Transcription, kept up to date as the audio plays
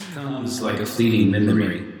comes like a fleeting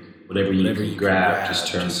memory. Whatever you grab just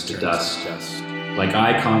turns to dust. Like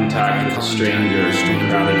eye contact with a stranger in a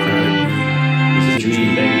crowded room is a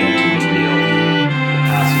dream begging to be real. The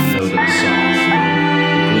passing note of a song,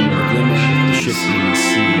 the glimmer of the shifting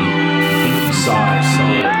sea. You think you saw it,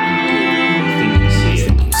 you think you see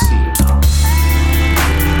it.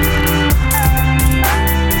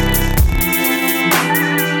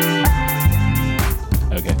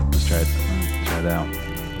 Okay, let's try it out.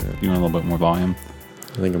 You want a little bit more volume?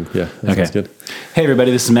 I think okay. Sounds good. Hey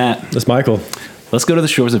everybody, this is Matt. That's Michael. Let's go to the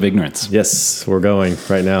shores of ignorance. Yes, we're going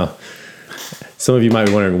right now. Some of you might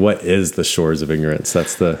be wondering, what is the shores of ignorance?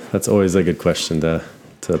 That's always a good question to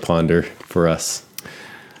ponder for us.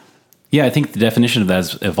 Yeah, I think the definition of that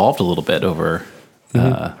has evolved a little bit over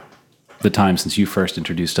the time since you first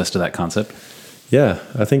introduced us to that concept. Yeah,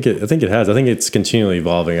 I think it has. I think it's continually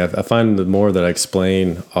evolving. I find the more that I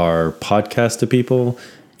explain our podcast to people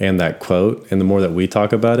and that quote, and the more that we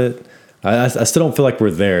talk about it, I still don't feel like we're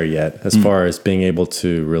there yet as far as being able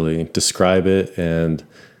to really describe it and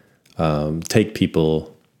take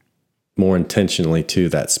people more intentionally to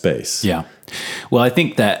that space. Yeah. Well, I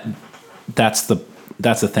think that's the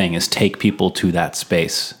thing, is take people to that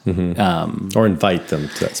space. Or invite them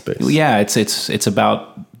to that space. Yeah, it's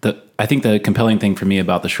about I think the compelling thing for me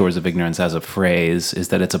about the shores of ignorance as a phrase is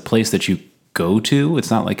that it's a place that you go to. It's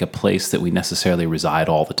not like a place that we necessarily reside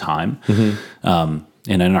all the time. And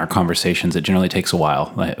in our conversations, it generally takes a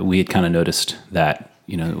while. We had kind of noticed that,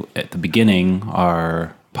 at the beginning,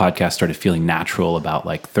 our podcast started feeling natural about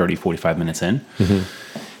like 30, 45 minutes in. And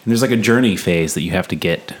there's like a journey phase that you have to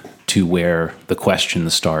get to where the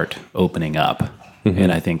questions start opening up.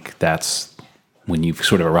 And I think that's when you've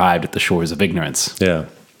sort of arrived at the shores of ignorance. Yeah.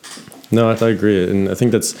 No, I agree. And I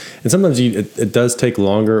think and sometimes it does take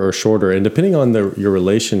longer or shorter. And depending on your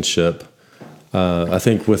relationship, I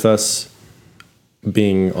think with us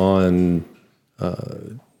being on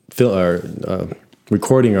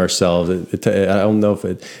recording ourselves, I don't know if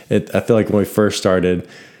I feel like when we first started,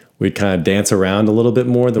 we'd kind of dance around a little bit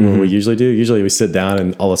more than what we usually do. Usually we sit down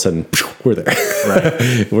and all of a sudden we're there.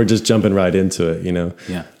 Right. We're just jumping right into it,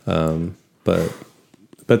 Yeah.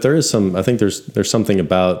 But there is I think there's something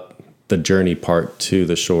about the journey part to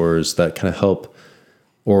the shores that kind of help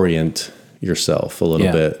orient yourself a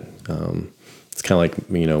little bit. It's kind of like,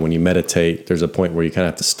 when you meditate, there's a point where you kind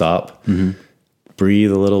of have to stop,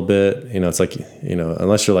 breathe a little bit. It's like,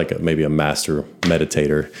 unless you're like maybe a master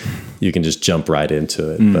meditator, you can just jump right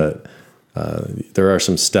into it. But there are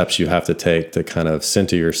some steps you have to take to kind of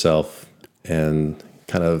center yourself and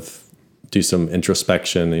kind of do some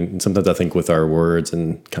introspection. And sometimes I think with our words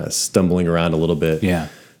and kind of stumbling around a little bit,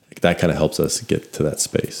 that kind of helps us get to that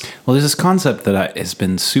space. Well, there's this concept that has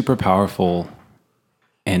been super powerful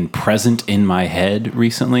and present in my head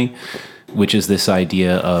recently, which is this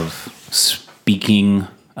idea of speaking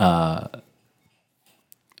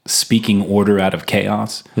order out of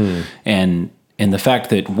chaos. And the fact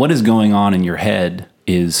that what is going on in your head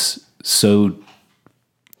is so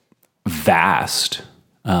vast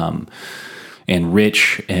and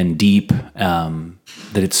rich and deep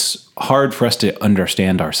that it's hard for us to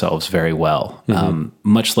understand ourselves very well,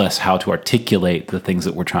 much less how to articulate the things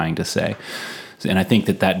that we're trying to say. And I think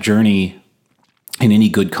that journey in any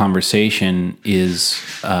good conversation is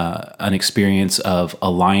an experience of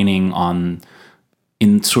aligning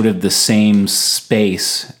in sort of the same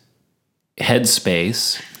space,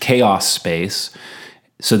 headspace, chaos space,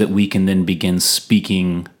 so that we can then begin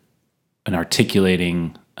speaking and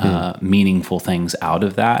articulating meaningful things out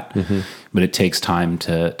of that. But it takes time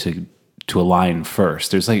to align first.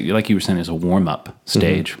 There's like you were saying, there's a warm-up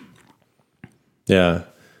stage. Yeah.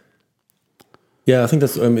 Yeah, I think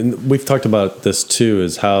we've talked about this too,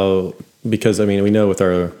 is how, because we know with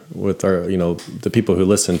our the people who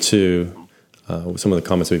listen to some of the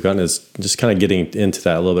comments we've gotten is just kind of getting into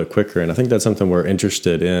that a little bit quicker. And I think that's something we're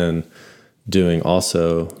interested in doing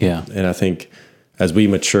also. Yeah. And I think as we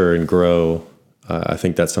mature and grow, I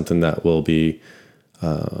think that's something that will be,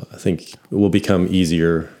 I think will become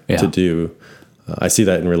easier to do. I see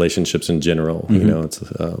that in relationships in general. It's,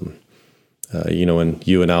 when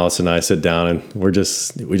you and Alice and I sit down and we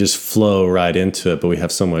just flow right into it, but we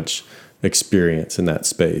have so much experience in that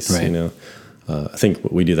space. Right. I think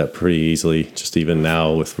we do that pretty easily, just even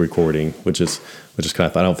now with recording, which is kind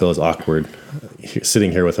of, I don't feel as awkward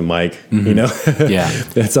sitting here with a mic, Yeah.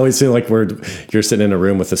 It's always seemed like you're sitting in a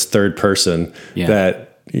room with this third person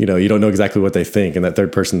that, you don't know exactly what they think. And that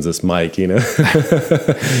third person's this mic,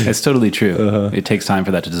 It's totally true. It takes time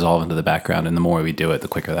for that to dissolve into the background. And the more we do it, the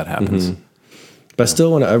quicker that happens.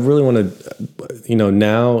 But I really want to,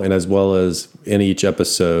 now and as well as in each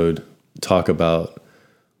episode, talk about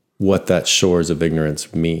what that shores of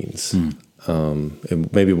ignorance means.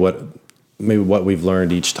 And maybe what we've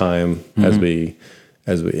learned each time as we,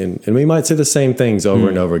 and we might say the same things over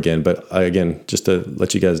and over again, but again, just to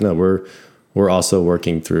let you guys know, we're also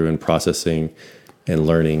working through and processing and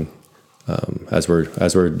learning as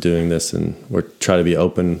we're doing this, and we're trying to be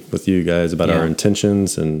open with you guys about our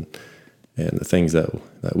intentions and the things that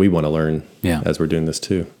we want to learn as we're doing this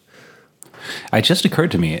too. It just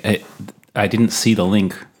occurred to me, I didn't see the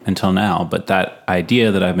link until now, but that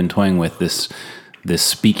idea that I've been toying with, this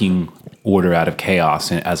speaking order out of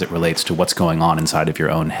chaos as it relates to what's going on inside of your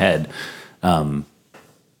own head,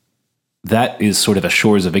 that is sort of a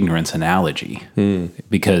shores of ignorance analogy,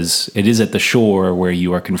 because it is at the shore where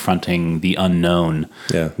you are confronting the unknown,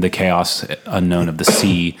 the chaos unknown of the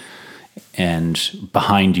sea, and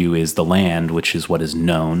behind you is the land, which is what is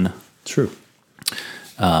known. True.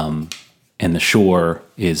 And the shore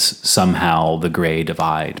is somehow the gray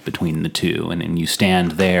divide between the two. And you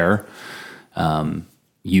stand there,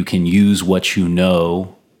 you can use what you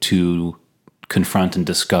know to confront and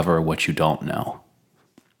discover what you don't know.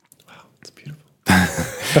 Wow, that's beautiful.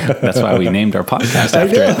 That's why we named our podcast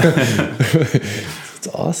after it. It's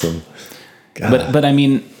awesome. God. But I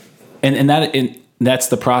mean, that's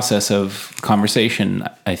the process of conversation,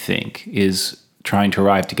 I think, is trying to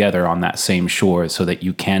arrive together on that same shore so that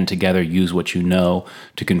you can together use what you know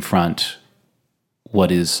to confront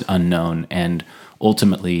what is unknown and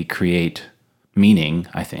ultimately create meaning,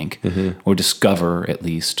 I think, or discover at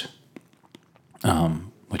least,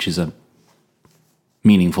 which is a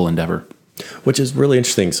meaningful endeavor. Which is really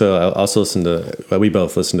interesting. So I also we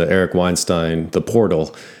both listened to Eric Weinstein, The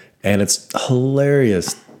Portal, and it's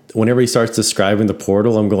hilarious. Whenever he starts describing the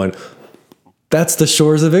portal, I'm going, that's the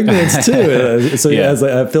shores of ignorance too.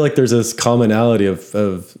 I feel like there's this commonality of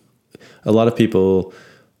a lot of people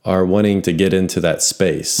are wanting to get into that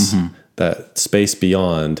space, that space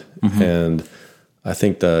beyond. And I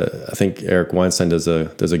think Eric Weinstein does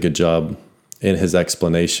a good job in his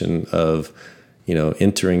explanation of,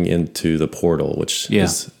 entering into the portal, which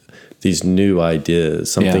is these new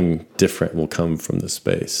ideas, something different will come from the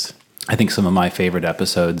space. I think some of my favorite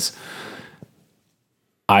episodes,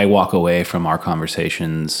 I walk away from our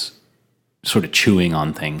conversations sort of chewing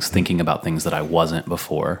on things, thinking about things that I wasn't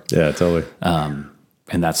before. Yeah, totally. And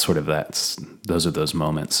those are those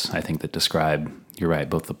moments, I think, that describe, you're right,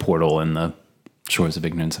 both the portal and the shores of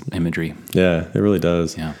ignorance imagery. Yeah, it really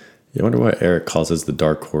does. Yeah. I wonder why Eric calls us the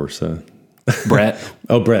dark horse. Brett.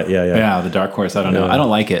 Oh, Brett. Yeah. Yeah, the dark horse. I don't know. I don't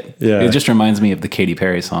like it. Yeah. It just reminds me of the Katy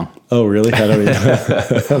Perry song. Oh, really? I don't even,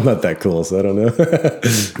 I'm not that cool, so I don't know.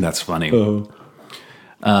 That's funny.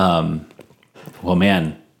 Well,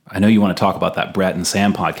 man, I know you want to talk about that Brett and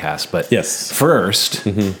Sam podcast, but yes. First,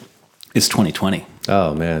 it's 2020.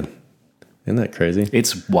 Oh, man. Isn't that crazy?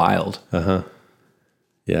 It's wild.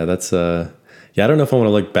 Yeah, that's I don't know if I want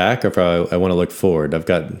to look back or if I want to look forward. I've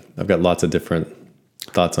got lots of different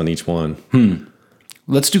thoughts on each one.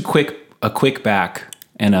 Let's do a quick back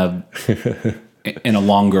and a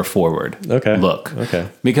longer forward look. Okay.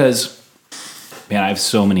 Because, man, I have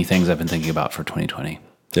so many things I've been thinking about for 2020.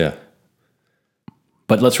 Yeah.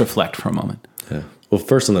 But let's reflect for a moment. Yeah. Well,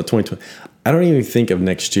 first on the 2020, I don't even think of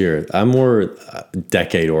next year. I'm more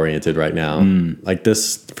decade oriented right now. Like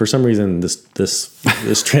this, for some reason,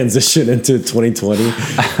 this transition into 2020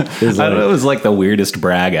 is I don't know, it was like the weirdest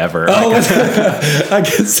brag ever. Oh, I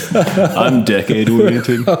guess I'm decade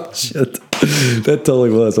oriented. Oh shit, that totally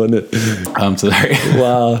was, wasn't it? I'm sorry.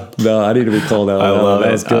 Wow, no, I need to be called out. I love that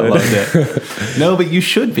it. was good. I loved it. No, but you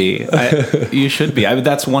should be. You should be.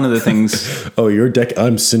 That's one of the things. Oh, you're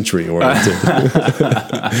I'm century oriented.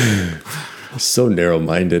 So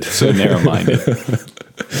narrow-minded.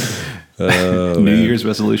 New Year's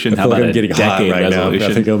resolution. How about I'm getting decade hot right resolution? now.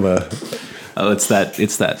 I think I'm it's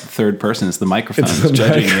that third person. It's the microphone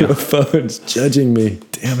judging you. Microphone's judging me.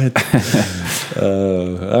 Damn it.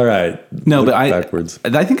 All right. No, but backwards.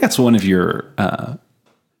 I think that's one of your, I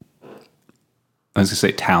was going to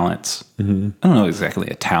say talents. I don't know exactly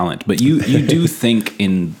a talent, but you do think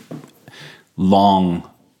in long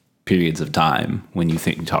periods of time when you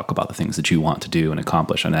talk about the things that you want to do and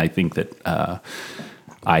accomplish. And I think that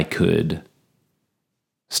I could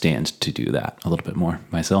stand to do that a little bit more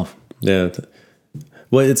myself. Yeah.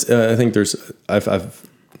 Well, it's, I think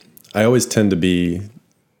I always tend to be,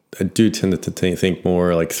 I do tend to think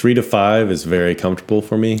more like 3 to 5 is very comfortable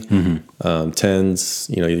for me.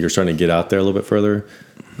 10s, you're starting to get out there a little bit further.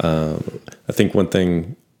 I think one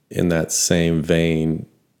thing in that same vein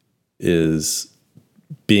is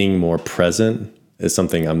being more present is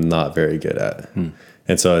something I'm not very good at.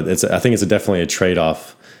 And so I think it's definitely a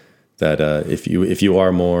trade-off that if you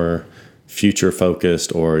are more future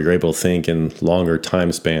focused or you're able to think in longer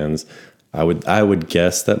time spans, I would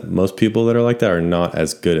guess that most people that are like that are not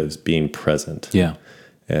as good as being present. Yeah.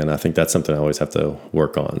 And I think that's something I always have to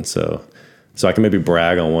work on. So I can maybe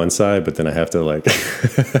brag on one side, but then I have to like the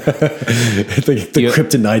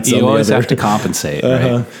kryptonite's on the other. You always have to compensate,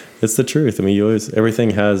 right? It's the truth. I mean,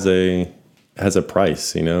 everything has a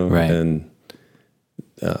price, Right. And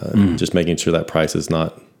just making sure that price is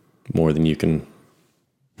not more than you can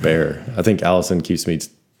bear. I think Allison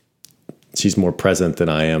she's more present than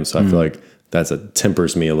I am, so I feel like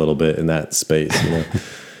tempers me a little bit in that space,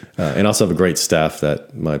 and also have a great staff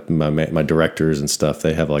that my directors and stuff,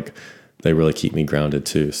 they really keep me grounded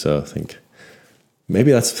too. So I think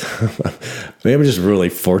maybe I'm just really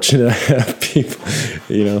fortunate I have people,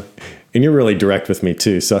 and you're really direct with me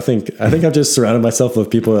too. So I think I've just surrounded myself with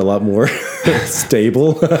people a lot more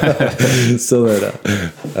stable, so that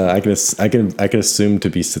I can assume to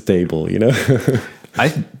be stable.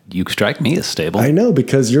 You strike me as stable. I know,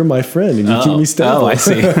 because you're my friend and you keep me stable. Oh, I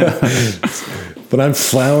see. But I'm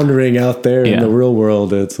floundering out there in the real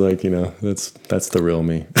world. It's like, that's the real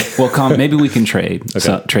me. Well, maybe we can trade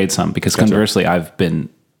some, because conversely,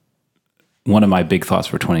 one of my big thoughts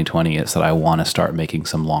for 2020 is that I want to start making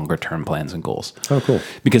some longer term plans and goals. Oh, cool.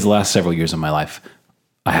 Because the last several years of my life,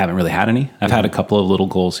 I haven't really had any. I've had a couple of little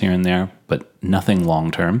goals here and there, but nothing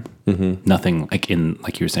long term. Nothing like you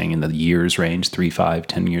were saying, in the years range, 3, 5,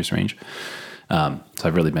 10 years range. So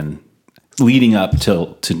I've really been leading up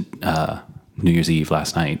to New Year's Eve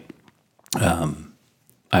last night.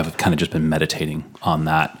 I've kind of just been meditating on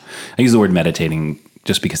that. I use the word meditating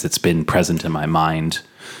just because it's been present in my mind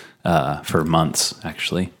for months,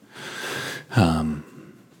 actually.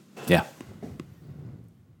 Yeah.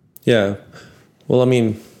 Yeah. Well, I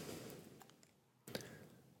mean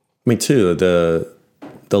too, the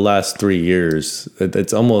last 3 years,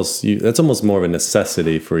 that's almost more of a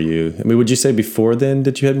necessity for you. I mean, would you say before then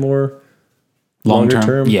that you had more longer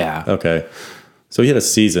term? Yeah. Okay. So you had a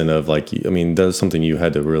season of that was something you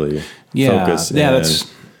had to really focus. Yeah,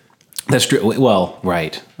 that's true. Well,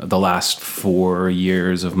 right. The last 4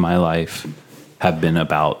 years of my life have been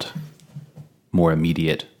about more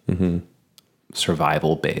immediate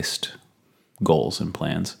survival-based goals and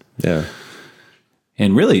plans. Yeah.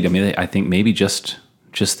 And really, I mean, I think maybe just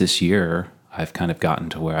this year, I've kind of gotten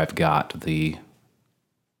to where I've got the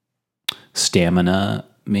stamina,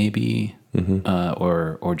 maybe,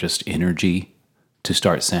 or just energy to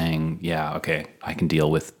start saying, yeah, okay, I can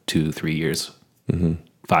deal with 2, 3 years,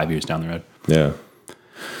 5 years down the road. Yeah.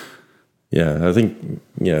 Yeah. I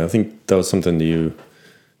think that was something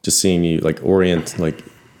just seeing you orient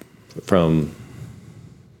from,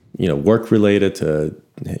 work related to,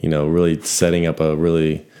 really setting up a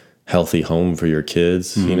really healthy home for your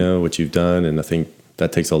kids, what you've done. And I think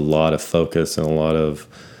that takes a lot of focus and a lot of,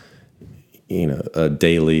 a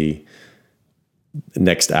daily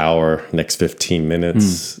next hour, next 15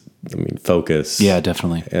 minutes, focus. Yeah,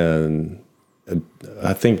 definitely. And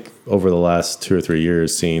I think over the last 2 or 3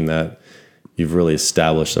 years, seeing that you've really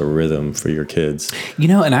established a rhythm for your kids.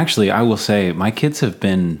 And actually I will say my kids have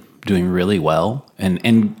been doing really well,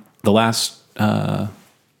 and the last,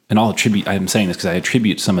 and I'm saying this because I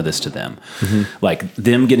attribute some of this to them, like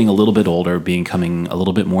them getting a little bit older, becoming a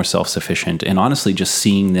little bit more self-sufficient, and honestly, just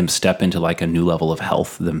seeing them step into a new level of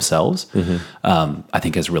health themselves, I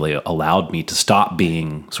think has really allowed me to stop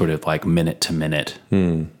being sort of minute to minute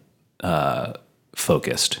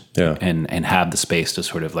focused, and have the space to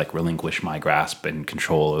sort of relinquish my grasp and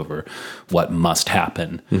control over what must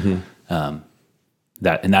happen.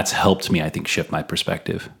 That's helped me, I think, shift my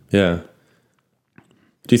perspective. Yeah.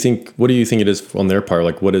 What do you think it is on their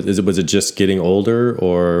part? Was it just getting older,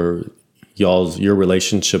 or your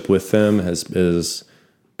relationship with them has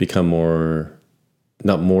become more,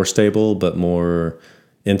 not more stable, but more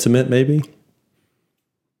intimate maybe?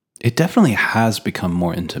 It definitely has become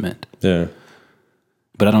more intimate. Yeah.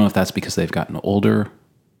 But I don't know if that's because they've gotten older,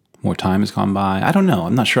 more time has gone by. I don't know.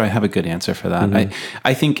 I'm not sure I have a good answer for that.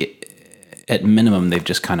 I think at minimum, they've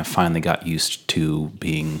just kind of finally got used to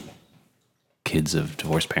being kids of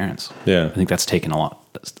divorced parents. Yeah. I think that's taken a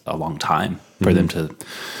long time for them to,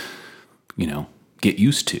 get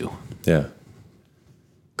used to. Yeah.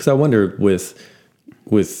 Because I wonder with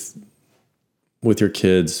your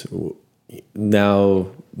kids now,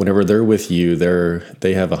 whenever they're with you,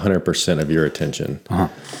 they have 100% of your attention.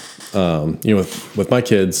 With my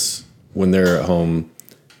kids, when they're at home,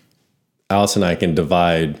 Alice and I can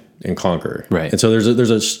divide and conquer. Right. And so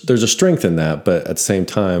there's a strength in that, but at the same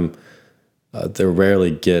time, they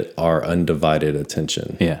rarely get our undivided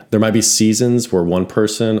attention. Yeah. There might be seasons where one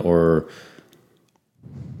person or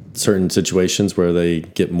certain situations where they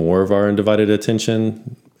get more of our undivided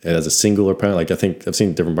attention as a singular parent. Like I think I've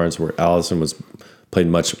seen different parents where Allison played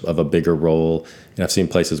much of a bigger role, and I've seen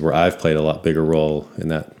places where I've played a lot bigger role in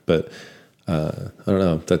that. But I don't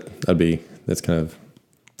know. That's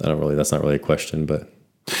not really a question, but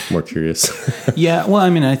more curious. Yeah. Well, I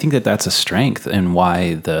mean, I think that's a strength, and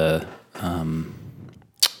why the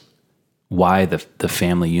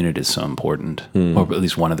family unit is so important, or at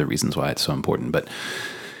least one of the reasons why it's so important. But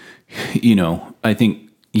I think,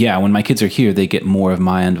 when my kids are here, they get more of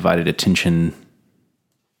my undivided attention,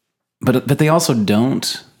 but they also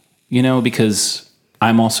don't, because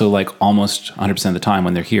I'm also like almost 100% of the time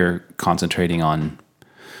when they're here concentrating on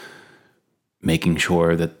making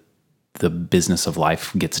sure that the business of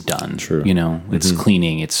life gets done. True. It's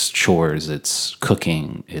cleaning, it's chores, it's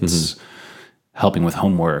cooking, it's helping with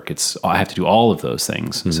homework. I have to do all of those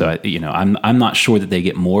things. So I'm not sure that they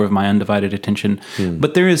get more of my undivided attention,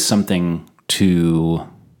 but there is something to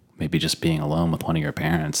maybe just being alone with one of your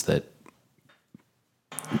parents that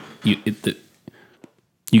you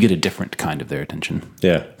get a different kind of their attention.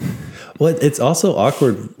 Yeah. Well, it's also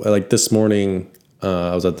awkward. Like this morning,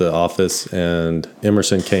 I was at the office and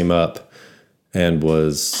Emerson came up and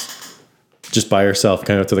was just by herself,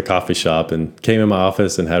 kind of to the coffee shop, and came in my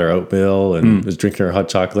office and had her oatmeal and was drinking her hot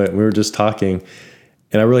chocolate. And we were just talking.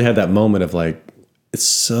 And I really had that moment of like, it's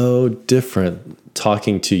so different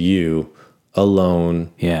talking to you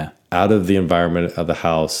alone, out of the environment of the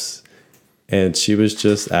house. And she was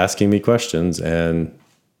just asking me questions, and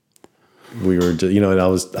we were, and I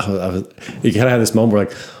was, you kind of have this moment where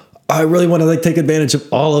like, I really want to like take advantage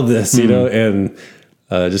of all of this, and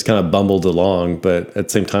just kind of bumbled along. But at the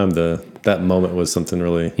same time, that moment was something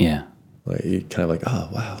really, like you kind of like, oh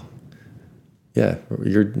wow, yeah,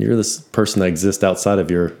 you're this person that exists outside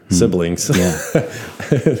of your siblings. Yeah.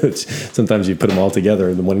 Sometimes you put them all together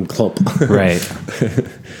in one clump. Right.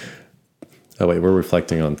 Oh wait, we're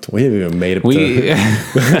reflecting on. We haven't even made it.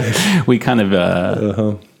 We kind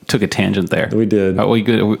of took a tangent there. We did. Are we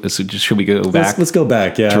good? So should we go back? Let's go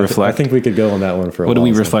back. Yeah, to reflect. I think we could go on that one for a while. What are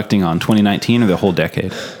we reflecting on? 2019 or the whole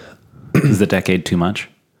decade? Is the decade too much?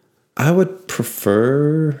 I would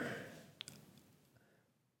prefer.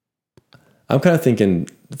 I'm kind of thinking,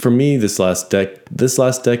 for me, this last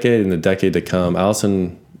decade and the decade to come,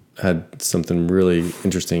 Allison had something really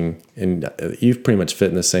interesting, and you've pretty much fit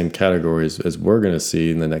in the same categories as we're going to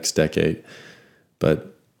see in the next decade.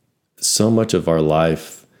 But so much of our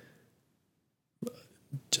life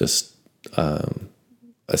just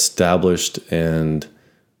established, and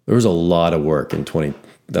there was a lot of work in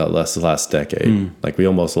the last decade. Like we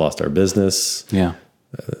almost lost our business. Yeah.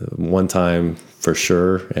 One time for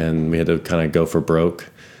sure, and we had to kind of go for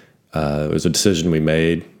broke. It was a decision we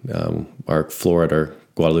made. Our floor at our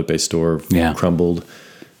Guadalupe store crumbled,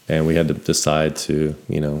 and we had to decide to,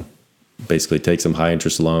 basically take some high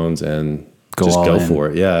interest loans and go for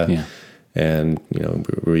it. Yeah. And,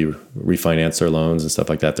 we refinanced our loans and stuff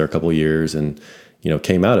like that there a couple of years, and,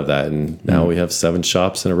 came out of that. And now we have 7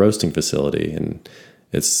 shops and a roasting facility, and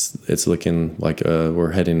it's looking like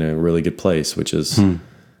we're heading in a really good place, which is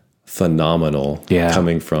phenomenal. Yeah.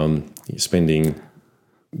 Coming from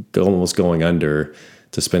almost going under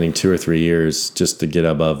to spending 2 or 3 years just to get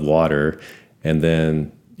above water, and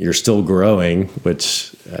then you're still growing,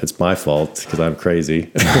 which it's my fault because I'm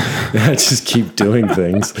crazy. I just keep doing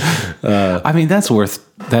things. I mean, that's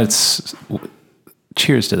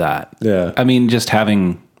cheers to that. Yeah. I mean, just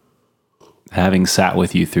having sat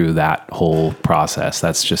with you through that whole process,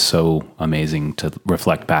 that's just so amazing to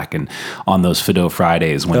reflect back and on those Fido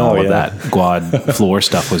Fridays when all of that Guad floor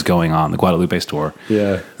stuff was going on, the Guadalupe store.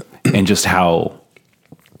 Yeah. And just how,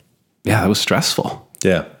 it was stressful.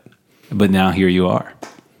 Yeah. But now here you are.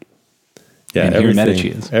 Yeah. And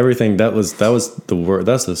everything that was the worst.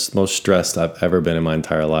 That's the most stressed I've ever been in my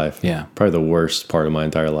entire life. Yeah. Probably the worst part of my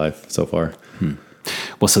entire life so far.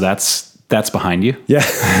 Well, so that's behind you. Yeah.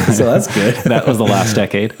 So that's good. That was the last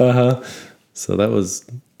decade. So that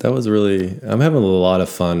was really, I'm having a lot of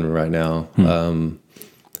fun right now.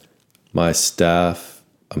 My staff,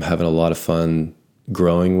 I'm having a lot of fun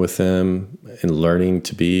growing with them and learning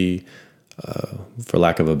to be, for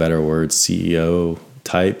lack of a better word, CEO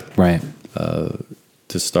type. Right.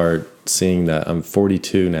 To start seeing that I'm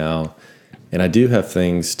 42 now, and I do have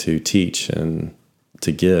things to teach and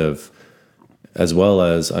to give, as well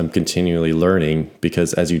as I'm continually learning,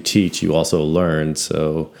 because as you teach, you also learn.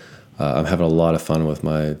 So I'm having a lot of fun with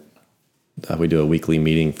we do a weekly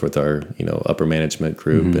meeting with our, upper management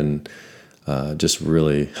group, and just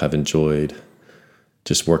really have enjoyed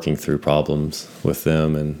just working through problems with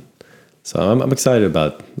them. And so I'm excited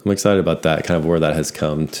about that, kind of where that has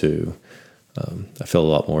come to. I feel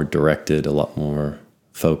a lot more directed, a lot more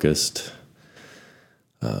focused.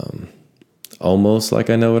 Almost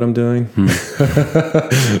like I know what I'm doing.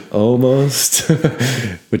 Almost,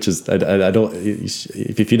 which is I don't.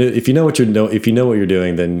 If you know what you're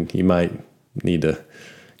doing, then you might need to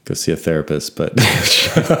go see a therapist. But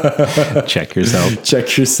check yourself.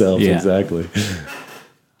 Check yourself. Yeah. Exactly.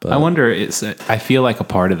 But I wonder. I feel like a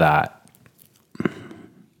part of that.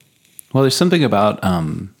 Well, there's something about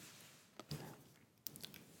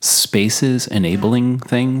spaces enabling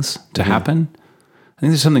things to happen. I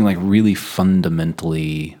think there's something like really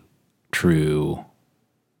fundamentally true,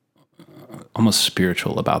 almost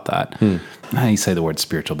spiritual about that. You say the word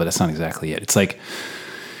spiritual, but that's not exactly it. It's like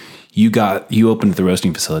you opened the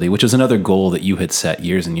roasting facility, which is another goal that you had set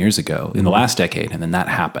years and years ago in the last decade, and then that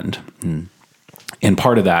happened. And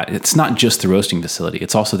part of that, it's not just the roasting facility.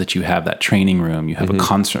 It's also that you have that training room, you have a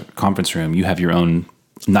conference room, you have your own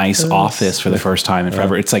nice office for the first time in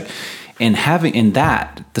forever. It's like, and having in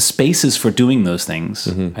that, the spaces for doing those things,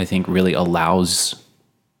 I think really allows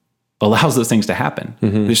those things to happen.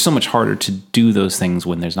 It's so much harder to do those things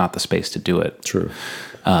when there's not the space to do it. True.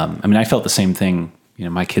 I mean, I felt the same thing. You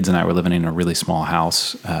know, my kids and I were living in a really small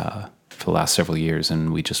house for the last several years,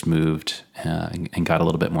 and we just moved and got a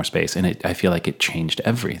little bit more space. And I feel like it changed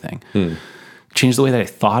everything. Changed the way that I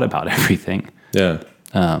thought about everything. Yeah.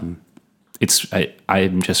 I'm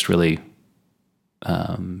just really,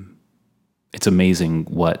 it's amazing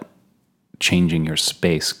what changing your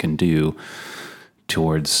space can do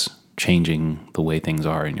towards changing the way things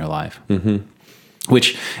are in your life.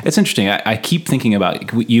 Which, it's interesting. I keep thinking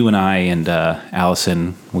about you and I and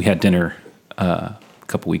Allison. We had dinner a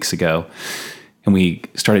couple weeks ago, and we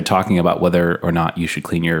started talking about whether or not you should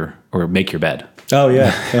clean or make your bed. Oh,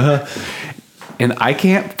 yeah. And I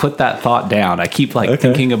can't put that thought down. I keep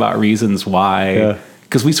thinking about reasons why,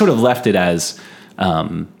 because we sort of left it as,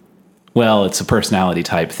 well, it's a personality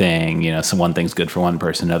type thing. You know, so one thing's good for one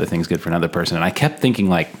person, another thing's good for another person. And I kept thinking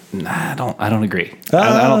like, nah, I don't agree.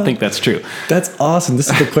 I don't think that's true. That's awesome. This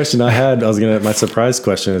is the question I had. My surprise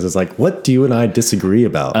question is like, what do you and I disagree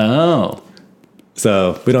about? Oh.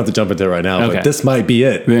 So we don't have to jump into it right now, but this might be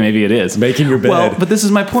it. Maybe it is. Making your bed. Well, but this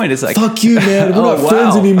is my point. It's like, fuck you, man. We're not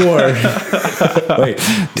friends anymore. Wait,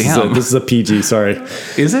 damn. This is a PG. Sorry.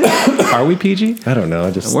 Is it? Are we PG? I don't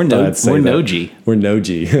know. We're no G. We're no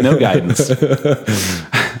G. No guidance.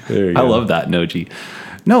 There you go. I love that, no G.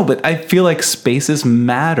 No, but I feel like spaces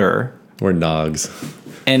matter. We're nogs.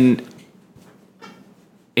 And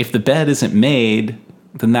if the bed isn't made,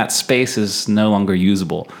 then that space is no longer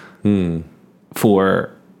usable.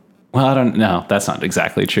 Well, I don't know. That's not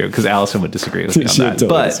exactly true, because Allison would disagree with me on that.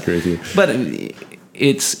 Totally disagree with you. But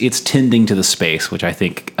it's tending to the space, which I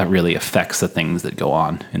think really affects the things that go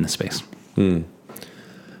on in the space. Yeah,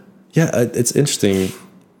 it's interesting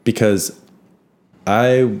because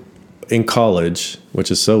in college, which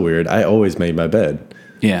is so weird, I always made my bed.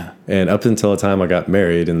 Yeah. And up until the time I got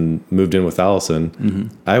married and moved in with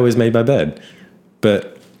Allison, I always made my bed.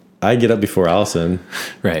 But I get up before Allison.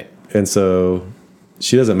 Right. And so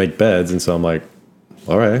she doesn't make beds. And so I'm like,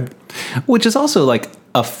 all right. Which is also like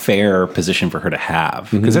a fair position for her to have,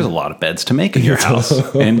 because there's a lot of beds to make in your house.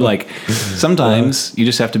 And like sometimes you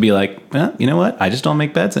just have to be like, you know what? I just don't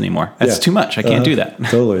make beds anymore. That's too much. I can't do that.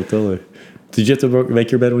 Totally. Did you have to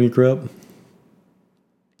make your bed when you grew up?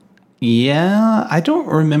 Yeah. I don't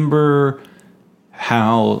remember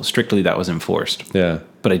how strictly that was enforced. Yeah.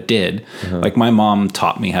 But I did. Like my mom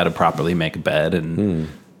taught me how to properly make a bed, and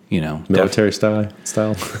you know, military style.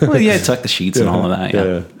 Well, yeah, tuck the sheets and all of that.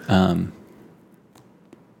 Yeah.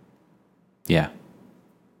 Yeah.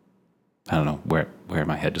 I don't know where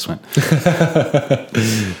my head just went.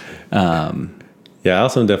 Yeah, I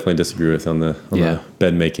also definitely disagree with on the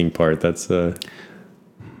bed making part. That's I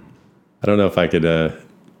don't know if I could.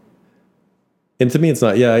 And to me, it's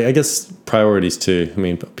not. Yeah, I guess priorities too. I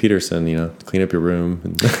mean, Peterson, clean up your room.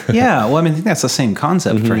 And yeah, well, I mean, I think that's the same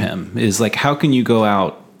concept for him. Is like, how can you go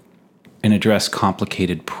out and address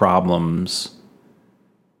complicated problems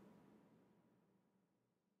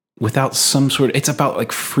without some sort of? It's about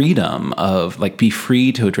like freedom of like, be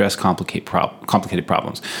free to address complicated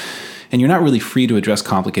problems, and you're not really free to address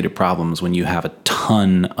complicated problems when you have a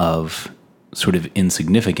ton of sort of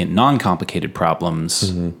insignificant, non-complicated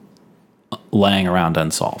problems. Laying around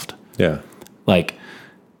unsolved. Yeah. Like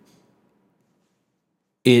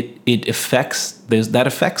it affects, that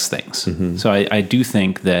affects things. So I do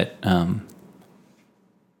think that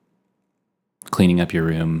cleaning up your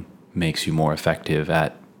room, makes you more effective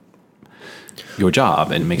at your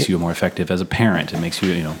job, and makes you more effective as a parent. It makes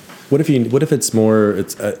you, What if it's more?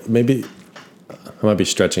 It's maybe I might be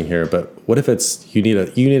stretching here, but what if it's you need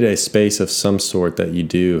a space of some sort that you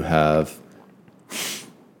do have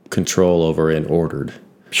control over and ordered.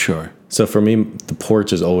 Sure. So for me, the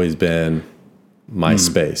porch has always been my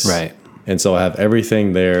space, right? And so I have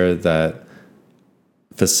everything there that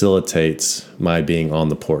facilitates my being on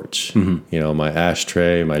the porch. My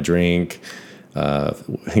ashtray, my drink. I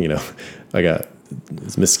got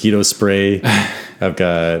mosquito spray. I've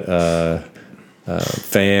got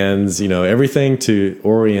fans, everything to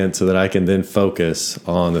orient so that I can then focus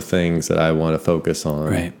on the things that I want to focus on.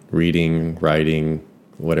 Right. Reading, writing,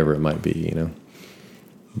 whatever it might be,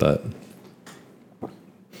 But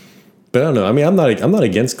I don't know. I mean, I'm not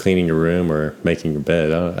against cleaning your room or making your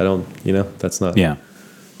bed. I don't that's not. Yeah.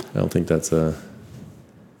 I don't think that's a.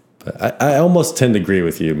 But I almost tend to agree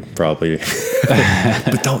with you, probably.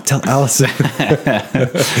 But don't tell Allison.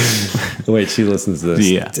 Wait, she listens to this.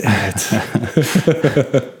 Yeah. Damn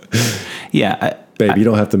it. Yeah. Babe, you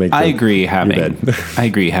don't have to make. I agree having. bed. I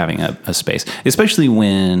agree having a space, especially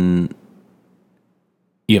when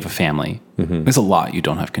you have a family. There's a lot you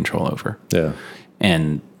don't have control over. Yeah.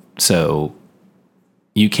 And so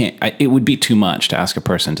you can't, it would be too much to ask a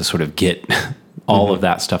person to sort of get all of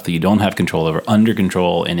that stuff that you don't have control over under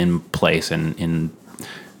control and in place and in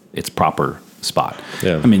its proper spot.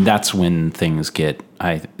 Yeah. I mean, that's when things get,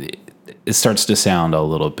 it starts to sound a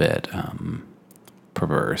little bit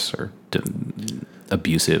perverse or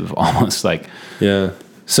abusive, almost like. Yeah.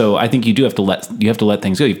 So I think you have to let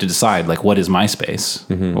things go. You have to decide, like, what is my space,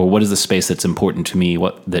 or what is the space that's important to me,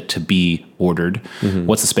 to be ordered.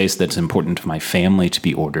 What's the space that's important to my family to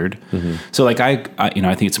be ordered. So, like, I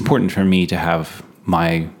think it's important for me to have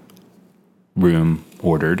my room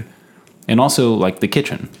ordered, and also like the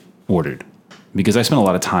kitchen ordered, because I spend a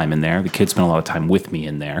lot of time in there. The kids spend a lot of time with me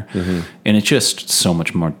in there, and it's just so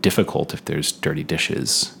much more difficult if there's dirty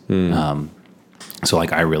dishes. So,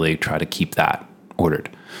 like, I really try to keep that ordered.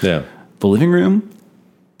 Yeah. The living room,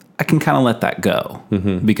 I can kind of let that go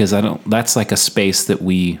because that's like a space that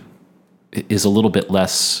is a little bit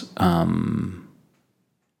less, I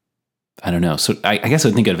don't know. So I guess I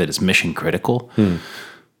would think of it as mission critical.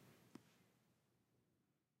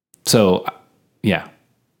 So yeah,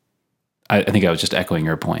 I think I was just echoing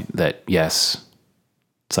your point that yes,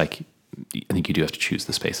 it's like, I think you do have to choose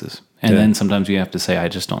the spaces. And then sometimes you have to say, I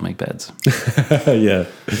just don't make beds. Yeah.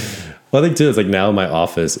 Well, I think too, it's like now my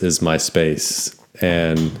office is my space,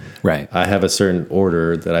 and right. I have a certain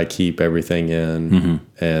order that I keep everything in.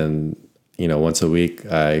 And, once a week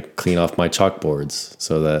I clean off my chalkboards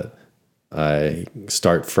so that I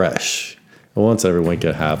start fresh. Once every week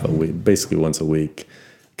I have a week, basically once a week,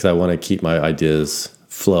 because I want to keep my ideas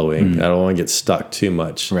flowing. I don't want to get stuck too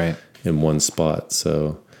much in one spot.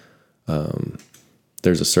 So,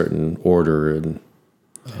 there's a certain order and,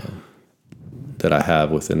 that I have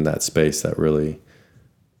within that space that really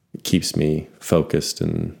keeps me focused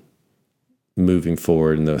and moving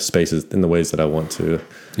forward in the spaces, in the ways that I want to.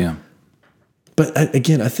 Yeah. But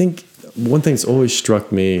again, I think one thing that's always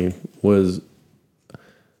struck me was,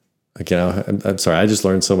 again, I'm sorry, I just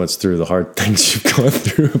learned so much through the hard things you've gone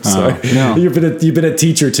through. I'm sorry. No. You've been a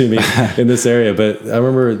teacher to me in this area, but I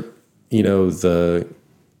remember, you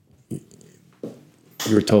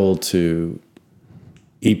were told to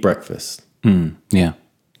eat breakfast. Yeah.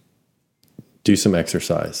 Do some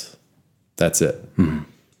exercise. That's it.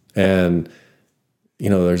 And,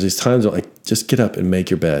 there's these times where, like, just get up and make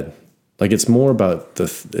your bed. Like, it's more about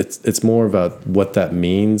it's more about what that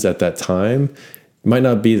means at that time. It might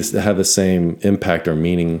not be have the same impact or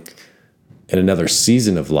meaning in another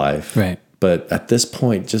season of life. Right. But at this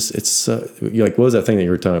point, just it's like, what was that thing that you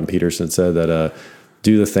were talking? Peterson said that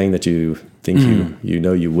do the thing that you think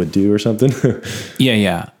you would do or something.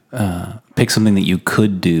 Yeah. Pick something that you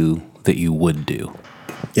could do that you would do.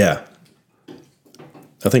 Yeah.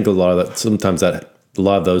 I think a lot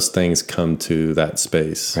of those things come to that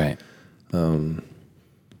space. Right.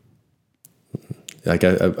 Like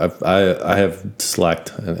I have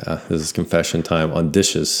slacked, this is confession time, on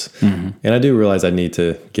dishes. And I do realize I need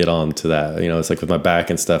to get on to that. It's like with my back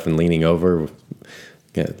and stuff and leaning over,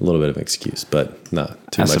 yeah, a little bit of an excuse, but not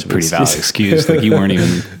too much. That's a pretty valid excuse. Like, you weren't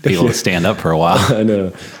even able to stand up for a while. I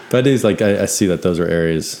know. But it is like, I see that those are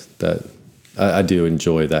areas that I do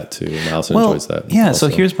enjoy that too. And Allison enjoys that. Yeah. Also.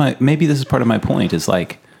 So maybe this is part of my point, is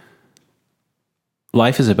like,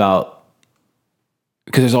 life is about,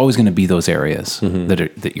 because there's always going to be those areas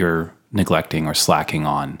that you're neglecting or slacking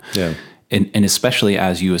on. Yeah. And especially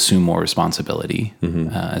as you assume more responsibility,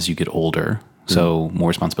 as you get older, So more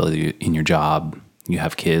responsibility in your job, you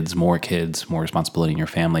have kids, more responsibility in your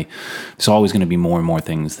family. There's always going to be more and more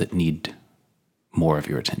things that need more of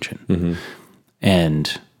your attention.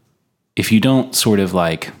 And if you don't sort of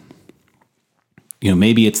like,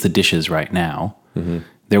 maybe it's the dishes right now,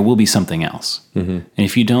 there will be something else. And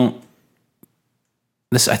if you don't,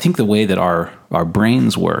 I think the way that our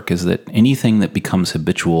brains work is that anything that becomes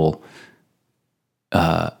habitual,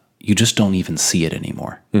 you just don't even see it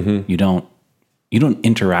anymore. You don't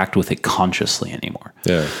interact with it consciously anymore.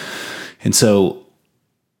 Yeah. And so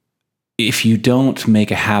if you don't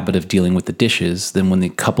make a habit of dealing with the dishes, then when the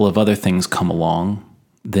couple of other things come along,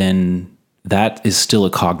 then that is still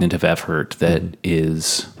a cognitive effort that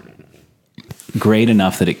is great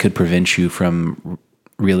enough that it could prevent you from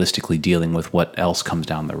realistically dealing with what else comes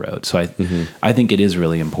down the road. So I think it is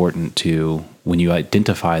really important to, when you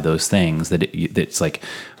identify those things, that it's like,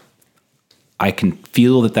 I can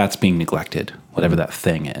feel that that's being neglected, whatever that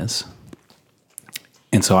thing is.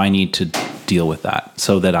 And so I need to deal with that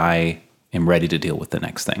so that I am ready to deal with the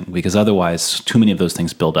next thing, because otherwise too many of those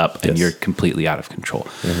things build up and you're completely out of control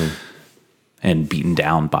and beaten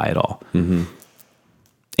down by it all.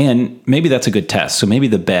 And maybe that's a good test. So maybe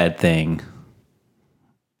the bad thing,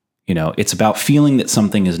 it's about feeling that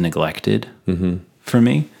something is neglected for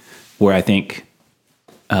me, where I think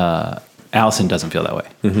Allison doesn't feel that way.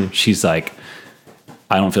 She's like,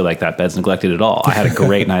 I don't feel like that bed's neglected at all. I had a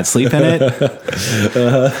great night's sleep in it.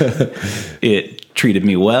 It treated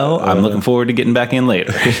me well. I'm looking forward to getting back in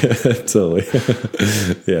later. Totally.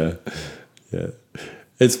 Yeah.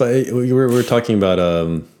 It's funny. We were talking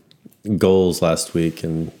about goals last week,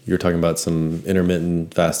 and you were talking about some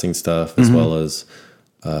intermittent fasting stuff as well as,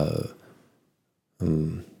 I'll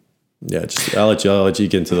let you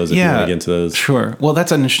get into those if you want to get into those. Sure. Well,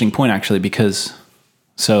 that's an interesting point actually, because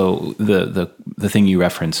so the thing you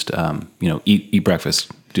referenced, eat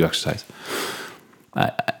breakfast, do exercise.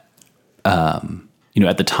 At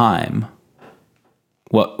the time,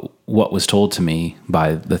 what was told to me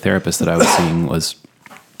by the therapist that I was seeing was,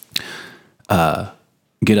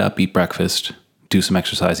 get up, eat breakfast, do some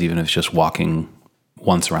exercise, even if it's just walking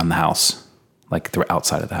once around the house, like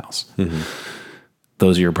outside of the house.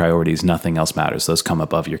 Those are your priorities. Nothing else matters. Those come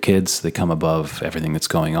above your kids. They come above everything that's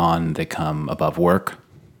going on. They come above work.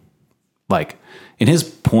 And his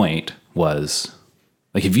point was,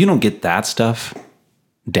 if you don't get that stuff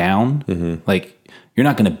down, you're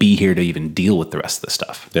not going to be here to even deal with the rest of the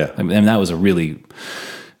stuff. Yeah. And that was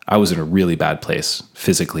I was in a really bad place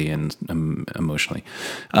physically and emotionally.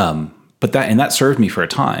 But that served me for a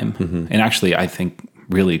time. And actually, I think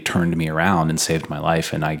really turned me around and saved my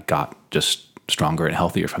life. And I got just stronger and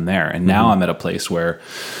healthier from there. And now I'm at a place where,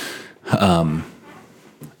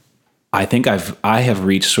 I think I have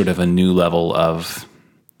reached sort of a new level of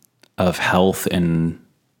health and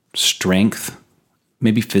strength,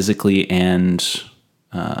 maybe physically and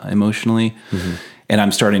emotionally. And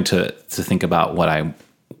I'm starting to think about where I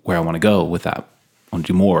want to go with that. I want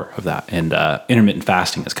to do more of that. And intermittent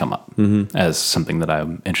fasting has come up as something that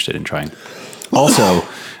I'm interested in trying. Also,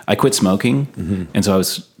 I quit smoking, and so I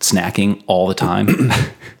was snacking all the time.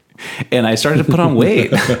 And I started to put on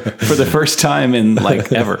weight for the first time in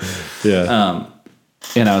ever. Yeah.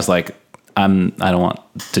 And I was like, I don't want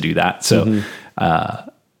to do that. So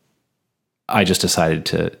I just decided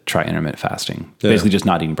to try intermittent fasting, basically just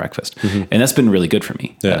not eating breakfast. And that's been really good for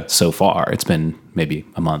me so far. It's been maybe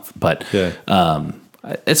a month, but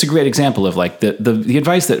it's a great example of the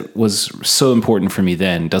advice that was so important for me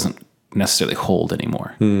then doesn't necessarily hold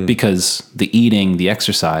anymore because the eating, the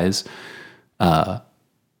exercise, I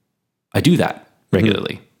do that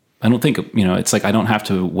regularly. I don't think, it's I don't have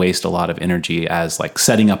to waste a lot of energy as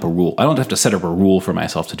setting up a rule. I don't have to set up a rule for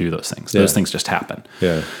myself to do those things. Those things just happen.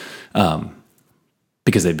 Yeah.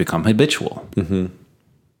 Because they become habitual. It's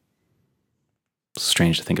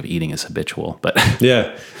strange to think of eating as habitual, but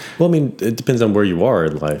yeah. Well, I mean, it depends on where you are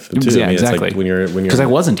in life too. Yeah, I mean, exactly. It's when you're because I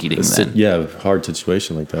wasn't eating then. Yeah, hard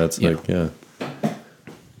situation like that. It's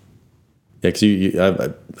because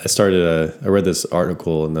I started. I read this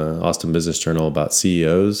article in the Austin Business Journal about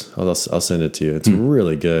CEOs. I'll send it to you. It's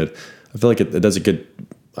really good. I feel like it does a good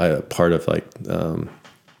part of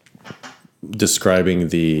describing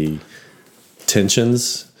the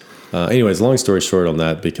tensions. Anyways, long story short on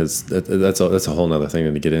that, because that's a whole nother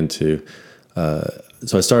thing to get into.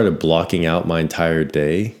 So I started blocking out my entire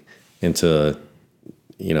day into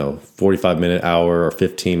 45-minute, hour, or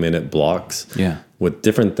 15-minute blocks. Yeah. With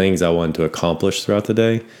different things I wanted to accomplish throughout the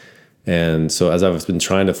day. And so as I've been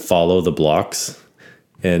trying to follow the blocks,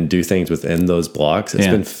 and do things within those blocks.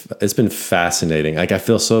 It's been fascinating. Like I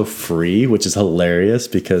feel so free, which is hilarious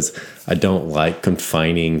because I don't like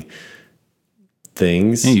confining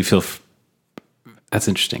things. Yeah, you feel that's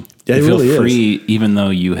interesting. Yeah, you it feel really free even though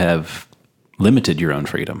you have limited your own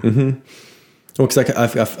freedom. Mm-hmm. Well, because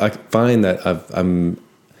I find that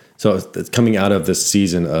so it's coming out of this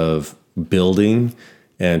season of building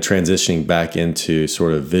and transitioning back into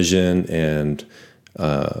sort of vision and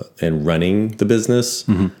running the business.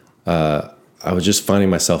 I was just finding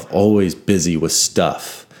myself always busy with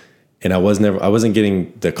stuff, and I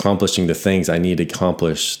wasn't accomplishing the things I need to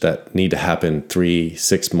accomplish that need to happen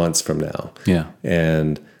 3-6 months from now. Yeah.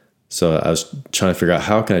 And so I was trying to figure out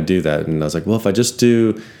how can I do that, and I was like, well, if I just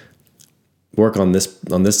do work on this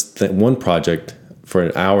one project for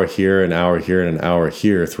an hour here, an hour here, and an hour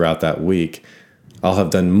here throughout that week, I'll have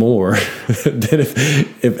done more than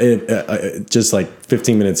if just like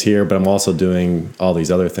 15 minutes here, but I'm also doing all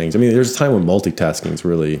these other things. I mean, there's a time when multitasking is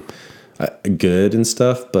really good and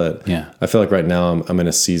stuff, but yeah. I feel like right now I'm in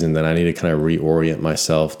a season that I need to kind of reorient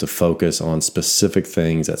myself to focus on specific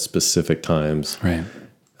things at specific times. Right.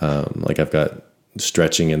 Like I've got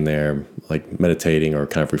stretching in there, like meditating or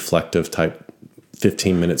kind of reflective type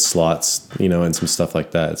 15-minute slots, and some stuff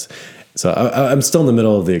like that. So I'm still in the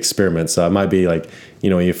middle of the experiment. So I might be like,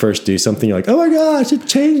 when you first do something, you're like, oh my gosh, it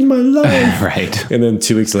changed my life. Right. And then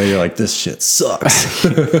 2 weeks later, you're like, this shit sucks.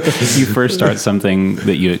 You first start something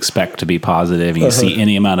that you expect to be positive and you see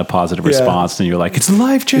any amount of positive response and you're like, it's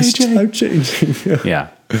life-changing. It's life-changing. Yeah.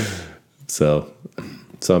 So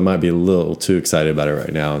I might be a little too excited about it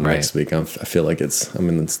right now. And next week, I feel like I'm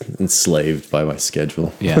enslaved by my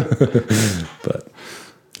schedule. Yeah. But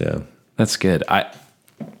yeah. That's good.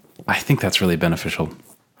 I think that's really beneficial.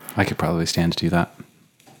 I could probably stand to do that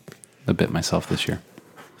a bit myself this year.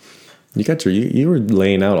 You were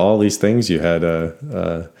laying out all these things you had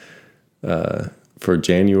for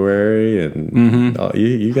January, and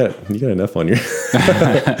you got enough on your.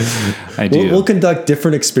 I do. We'll conduct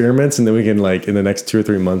different experiments, and then we can in the next 2 or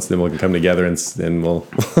 3 months, then we can come together and we'll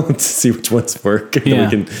see which ones work, and then we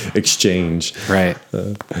can exchange. Right.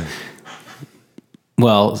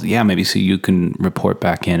 Well, yeah, maybe so you can report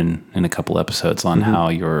back in a couple episodes on how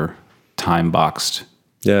your time boxed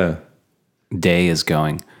day is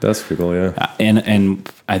going. That's pretty cool, yeah. And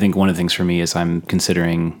I think one of the things for me is I'm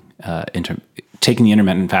considering taking the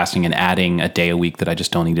intermittent fasting and adding a day a week that I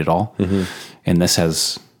just don't eat at all. And this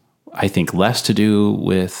has, I think, less to do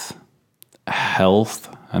with health.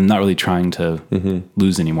 I'm not really trying to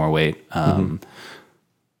lose any more weight. But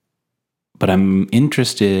I'm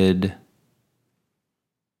interested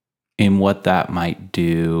in what that might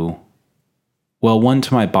do. Well, one,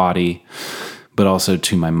 to my body, but also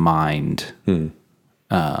to my mind. Yeah,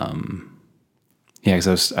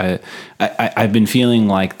 because I've been feeling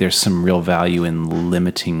like there's some real value in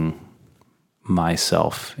limiting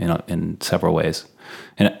myself in several ways,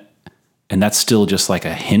 and that's still just like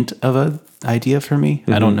a hint of an idea for me.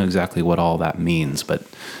 I don't know exactly what all that means, but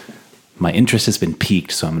my interest has been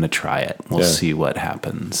piqued, so I'm going to try it. We'll see what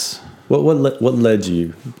happens. What led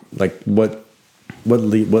you? Like what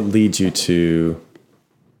leads you to?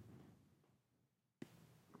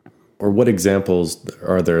 Or what examples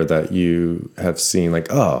are there that you have seen?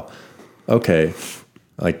 Like, oh, okay,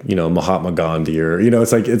 like Mahatma Gandhi, or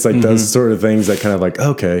it's like those sort of things that kind of like,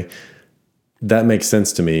 okay, that makes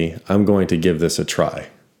sense to me. I'm going to give this a try.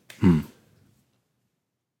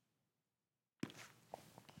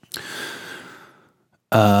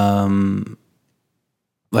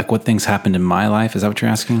 Like what things happened in my life? Is that what you're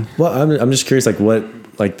asking? Well, I'm just curious, like what,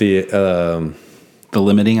 like the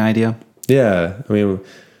limiting idea. Yeah, I mean.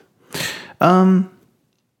 I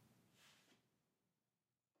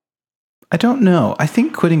don't know. I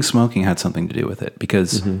think quitting smoking had something to do with it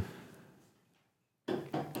because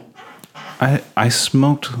I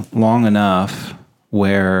smoked long enough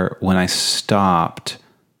where when I stopped,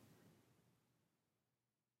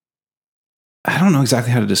 I don't know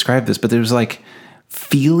exactly how to describe this, but there was like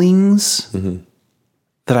feelings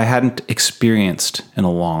that I hadn't experienced in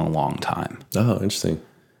a long, long time. Oh, interesting.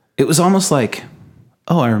 It was almost like,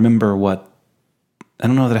 I remember I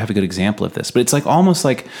don't know that I have a good example of this, but it's like almost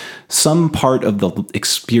like some part of the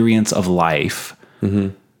experience of life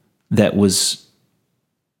that was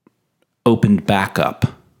opened back up.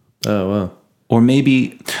 Oh, wow. Or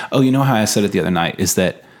maybe, you know how I said it the other night is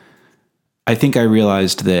that I think I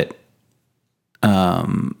realized that,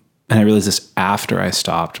 and I realized this after I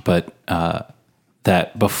stopped, but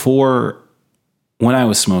that before, when I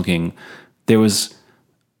was smoking, there was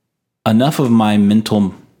enough of my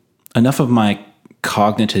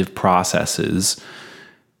cognitive processes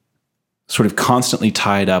sort of constantly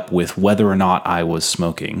tied up with whether or not I was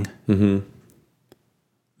smoking,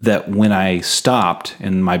 that when I stopped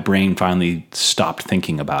and my brain finally stopped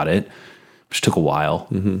thinking about it, which took a while,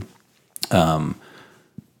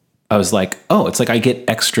 I was like, oh, it's like I get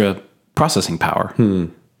extra processing power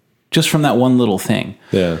just from that one little thing.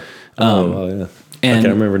 Yeah. Yeah. And I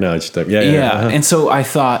can't remember now. Yeah. And so I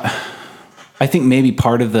think maybe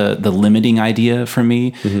part of the limiting idea for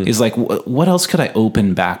me is like, what else could I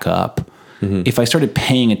open back up if I started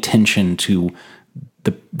paying attention to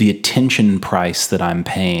the attention price that I'm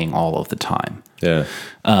paying all of the time? Yeah.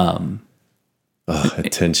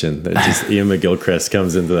 Attention. That just Ian McGilchrist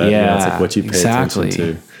comes into that. Yeah, It's like what you pay attention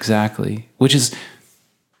to. Exactly. Which is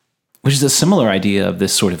a similar idea of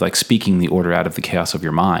this sort of like speaking the order out of the chaos of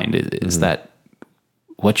your mind is that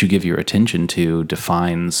what you give your attention to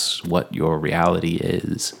defines what your reality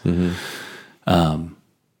is. And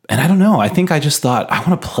I don't know. I think I just thought I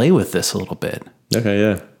want to play with this a little bit. Okay.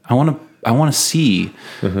 Yeah. I want to see.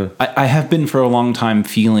 I have been for a long time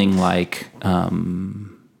feeling like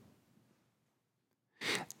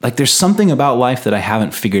there's something about life that I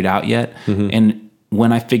haven't figured out yet, and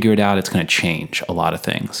when I figure it out, it's going to change a lot of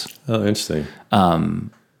things. Oh, interesting.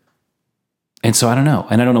 And so I don't know.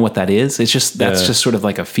 And I don't know what that is. It's just, that's just sort of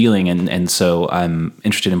like a feeling. And so I'm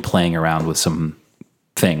interested in playing around with some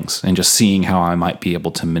things and just seeing how I might be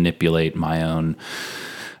able to manipulate my own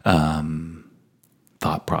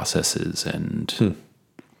thought processes and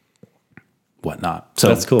whatnot. So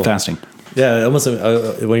that's cool. Fasting. Yeah. Almost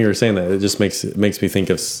when you were saying that, it just makes me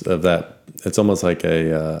think of that. It's almost like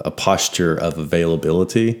a posture of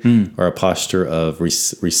availability or a posture of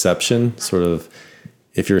reception, sort of.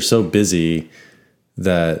 If you're so busy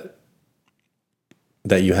that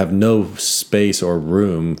you have no space or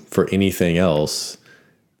room for anything else,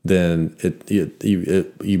 then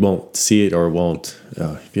you won't see it or won't.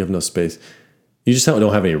 If you have no space, you just don't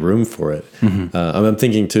have any room for it. I'm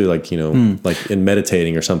thinking too, like like in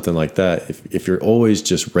meditating or something like that. If you're always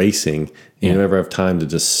just racing, and you never have time to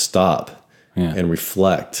just stop and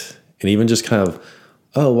reflect, and even just kind of,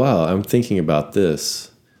 oh wow, I'm thinking about this.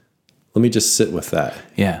 Let me just sit with that.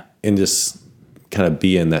 Yeah. And just kind of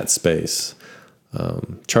be in that space.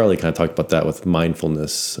 Charlie kind of talked about that with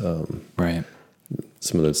mindfulness. Right.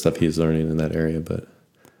 Some of the stuff he's learning in that area, but.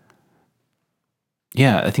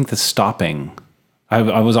 Yeah, I think the stopping, I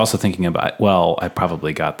was also thinking about, I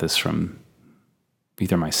probably got this from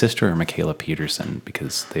either my sister or Michaela Peterson,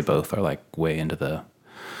 because they both are like way into the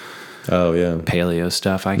paleo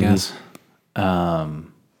stuff, I guess. But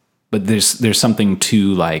there's something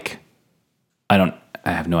to like, I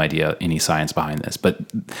have no idea any science behind this, but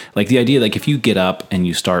like the idea, like if you get up and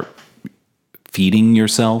you start feeding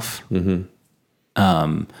yourself, so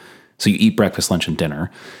you eat breakfast, lunch, and dinner,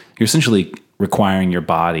 you're essentially requiring your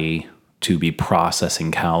body to be processing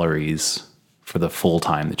calories for the full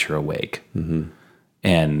time that you're awake.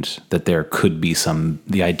 And that there could be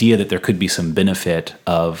the idea that there could be some benefit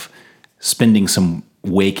of spending some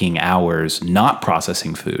waking hours not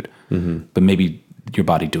processing food, but maybe your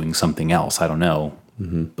body doing something else. I don't know.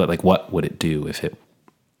 But like, what would it do if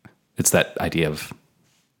it's that idea of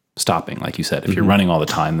stopping? Like you said, if you're running all the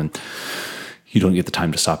time, then you don't get the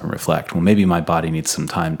time to stop and reflect. Well, maybe my body needs some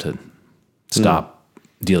time to stop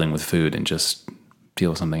dealing with food and just deal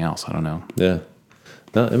with something else. I don't know. Yeah.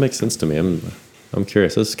 No, it makes sense to me. I'm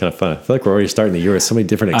curious. This is kind of fun. I feel like we're already starting the year with so many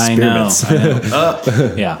different experiments. I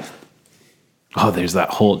know. Yeah. Oh, there's that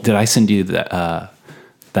whole, did I send you that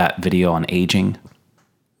video on aging?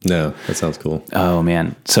 No, that sounds cool. Oh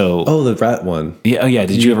man. So the rat one. Yeah. Oh yeah.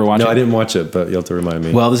 Did you ever watch it? No, I didn't watch it, but you'll have to remind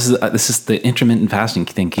me. Well, this is the intermittent fasting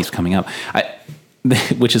thing keeps coming up.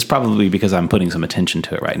 Which is probably because I'm putting some attention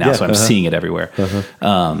to it right now. So I'm seeing it everywhere.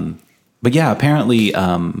 But yeah, apparently,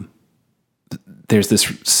 there's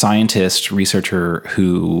this scientist researcher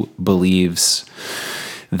who believes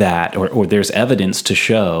that, or there's evidence to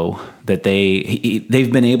show that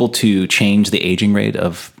they've been able to change the aging rate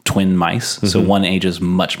of twin mice. So one ages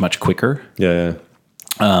much, much quicker. Yeah.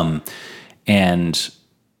 And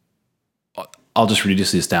I'll just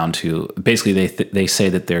reduce this down to basically they say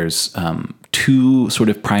that there's two sort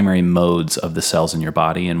of primary modes of the cells in your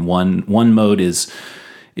body, and one mode is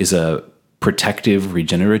a protective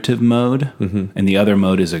regenerative mode, and the other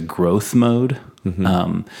mode is a growth mode.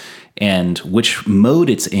 And which mode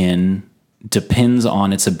it's in depends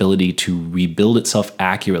on its ability to rebuild itself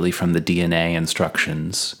accurately from the DNA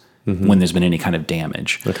instructions when there's been any kind of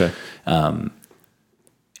damage. Okay.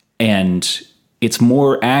 And it's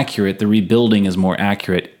more accurate, the rebuilding is more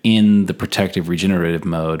accurate in the protective regenerative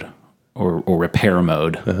mode or repair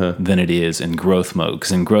mode than it is in growth mode.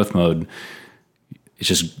 Because in growth mode, it's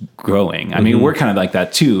just growing. I mean, we're kind of like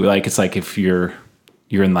that too. Like, it's like if you're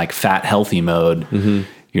in like fat healthy mode,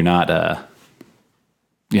 you're not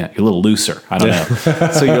you're a little looser. I don't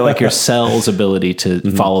know. So you're like your cell's ability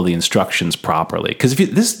to follow the instructions properly. Because if you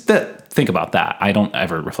think about that, I don't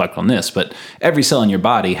ever reflect on this, but every cell in your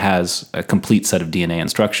body has a complete set of DNA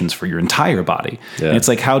instructions for your entire body. Yeah. And it's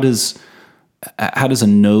like, how does a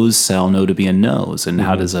nose cell know to be a nose, and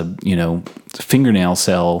how does a fingernail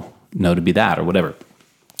cell know to be that, or whatever?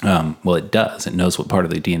 Well, it does. It knows what part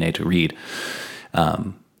of the DNA to read.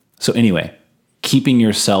 So anyway, keeping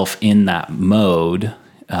yourself in that mode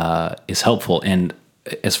is helpful, and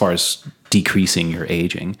as far as decreasing your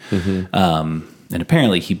aging. And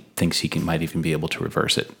apparently he thinks he might even be able to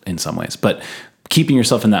reverse it in some ways. But keeping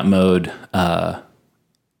yourself in that mode,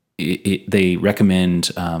 they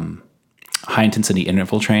recommend high-intensity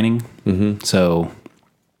interval training. So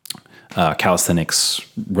calisthenics,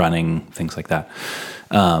 running, things like that.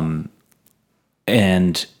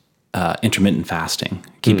 And intermittent fasting,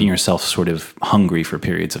 keeping yourself sort of hungry for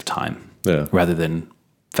periods of time rather than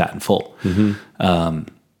fat and full.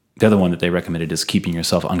 The other one that they recommended is keeping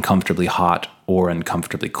yourself uncomfortably hot or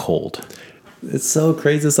uncomfortably cold. It's so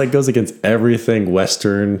crazy. It's like goes against everything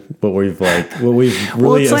Western, what we've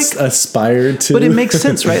really aspired to. But it makes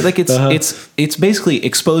sense, right? Like it's basically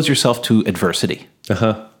expose yourself to adversity.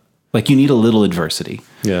 Like you need a little adversity.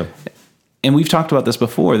 Yeah. And we've talked about this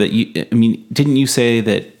before that didn't you say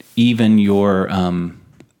that even your,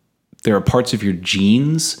 there are parts of your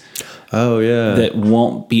genes that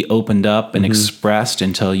won't be opened up and expressed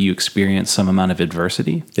until you experience some amount of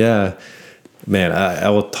adversity? Yeah. Man, I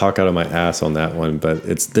will talk out of my ass on that one, but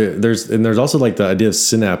it's there's also like the idea of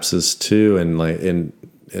synapses too, and like in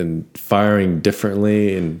firing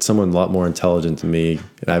differently, and someone a lot more intelligent than me.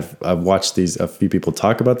 And I've watched a few people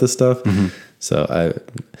talk about this stuff. So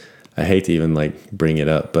I hate to even like bring it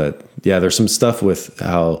up, but yeah, there's some stuff with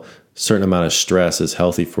how certain amount of stress is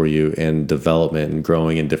healthy for you, and development and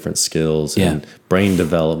growing in different skills and brain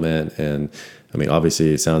development. And I mean,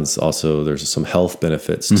 obviously it sounds also there's some health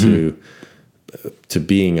benefits to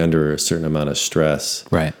being under a certain amount of stress.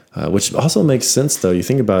 Right. Which also makes sense though. You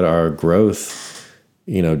think about our growth,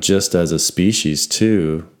 just as a species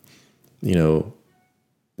too,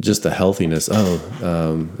 just the healthiness.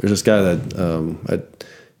 There's this guy that, at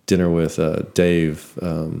dinner with, Dave,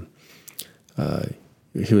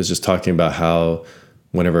 he was just talking about how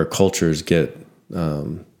whenever cultures get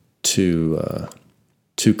too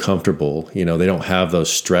comfortable, they don't have those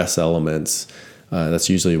stress elements. That's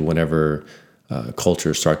usually whenever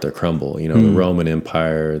cultures start to crumble. The Roman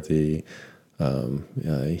Empire, the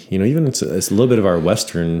even it's a little bit of our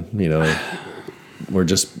Western. We're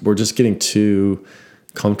just getting too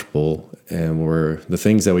comfortable, and the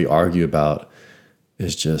things that we argue about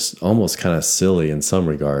is just almost kind of silly in some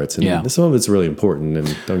regards. And some of it's really important, and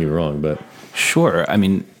don't get me wrong, but sure. I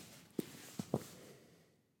mean,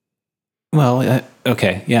 well,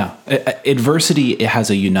 okay. Yeah. Adversity, it has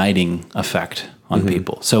a uniting effect on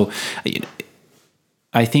people. So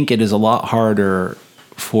I think it is a lot harder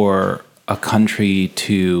for a country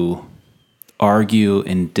to argue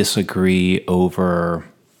and disagree over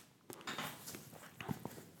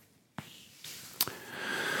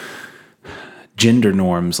gender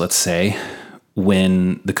norms, let's say,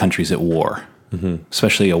 when the country's at war,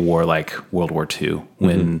 especially a war like World War II,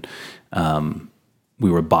 when we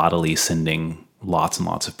were bodily sending lots and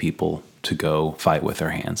lots of people to go fight with their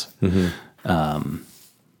hands.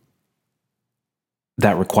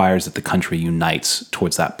 That requires that the country unites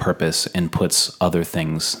towards that purpose and puts other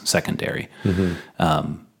things secondary.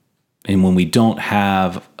 And when we don't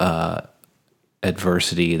have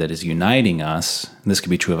adversity that is uniting us, and this could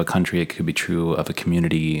be true of a country, it could be true of a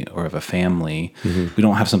community or of a family, we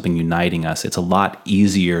don't have something uniting us, it's a lot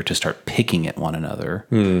easier to start picking at one another.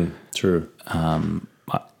 True.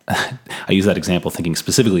 I use that example thinking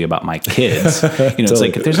specifically about my kids. It's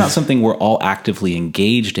like if there's not something we're all actively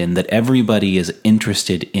engaged in, that everybody is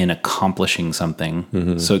interested in accomplishing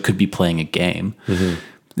something. So it could be playing a game.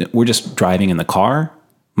 We're just driving in the car.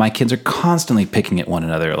 My kids are constantly picking at one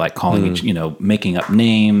another, like calling each, making up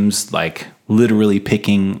names, like literally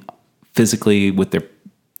picking physically with their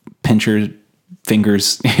pincher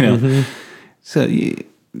fingers, So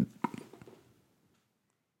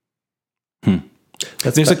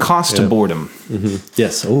there's a cost to boredom.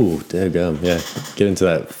 Yes. Oh, daggum. Yeah. Get into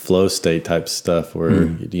that flow state type stuff where,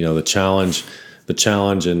 the challenge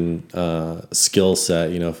and skill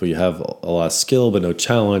set, if we have a lot of skill but no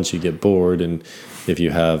challenge, you get bored. And if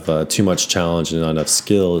you have too much challenge and not enough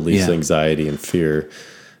skill, it leads to anxiety and fear.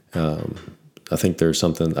 I think there's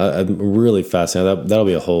something I'm really fascinated. That'll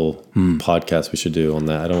be a whole podcast we should do on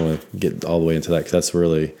that. I don't want to get all the way into that because that's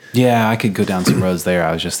really. Yeah, I could go down some roads there.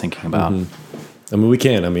 I was just thinking about. I mean, we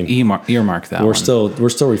can. I mean, earmark that. We're still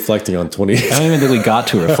reflecting on 20. I don't even think we got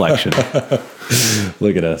to a reflection.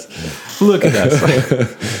 Look at us. Look at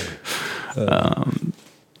us.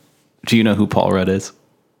 Do you know who Paul Rudd is?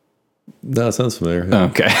 No, it sounds familiar.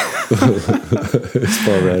 Okay. It's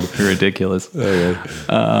Paul Rudd. Ridiculous. Okay.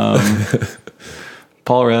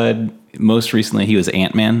 Paul Rudd, most recently, he was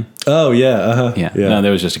Ant-Man. Oh, yeah. Uh-huh. Yeah. No,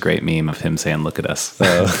 there was just a great meme of him saying, "Look at us."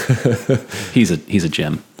 He's a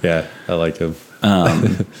gem. Yeah, I like him.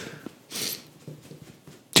 Do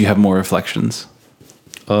you have more reflections?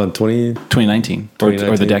 On 2019 or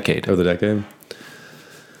the decade? Or the decade?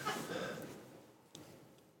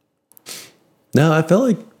 No, I felt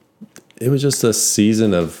like it was just a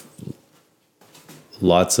season of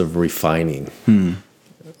lots of refining.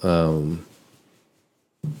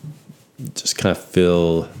 Just kind of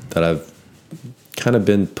feel that I've kind of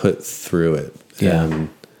been put through it. Yeah.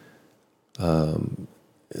 And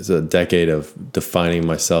it's a decade of defining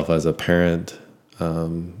myself as a parent,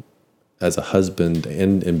 as a husband,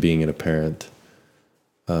 and being a parent.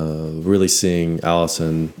 Really seeing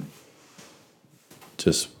Allison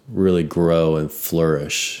just really grow and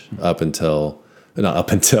flourish not up until,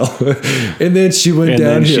 and then she went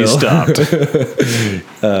downhill. And then she stopped.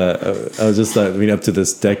 I was just up to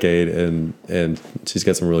this decade, and she's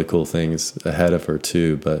got some really cool things ahead of her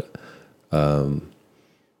too. But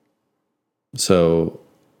so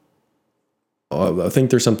I think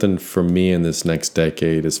there's something for me in this next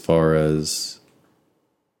decade as far as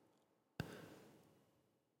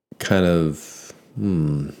kind of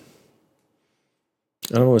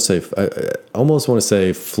I don't want to say, I almost want to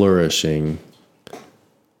say flourishing.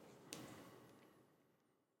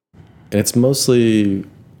 And it's mostly,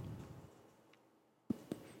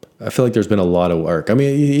 I feel like there's been a lot of work. I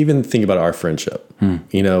mean, you even think about our friendship.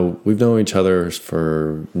 You know, we've known each other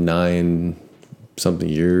for 9-something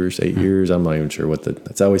years, 8 years. I'm not even sure what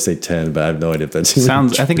I always say 10, but I have no idea if that's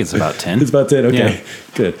sounds. I think it's about 10. It's about 10. Okay, yeah.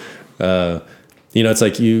 Good. You know, it's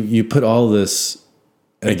like you put all this.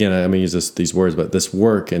 Again, I'm gonna use these words, but this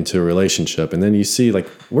work into a relationship, and then you see like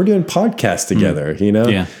we're doing podcasts together. You know.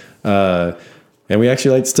 Yeah. And we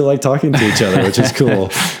actually still like talking to each other, which is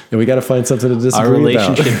cool. And we got to find something to disagree about. Our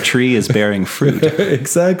relationship about. tree is bearing fruit.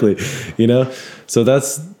 Exactly. You know, so I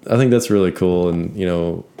think that's really cool. And, you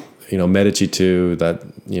know, Medici too, that,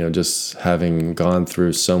 you know, just having gone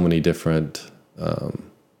through so many different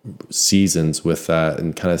seasons with that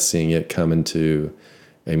and kind of seeing it come into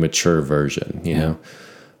a mature version, you know?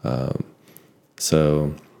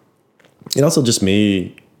 So, and also just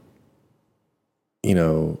me, you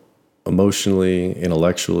know, emotionally,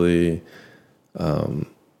 intellectually,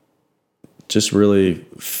 just really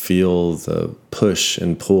feel the push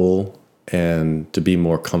and pull and to be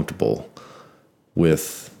more comfortable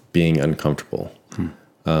with being uncomfortable.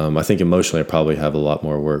 I think emotionally I probably have a lot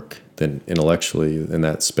more work than intellectually in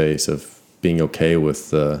that space of being okay with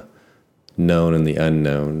the known and the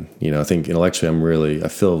unknown. You know, I think intellectually I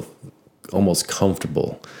feel almost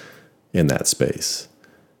comfortable in that space.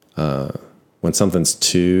 When something's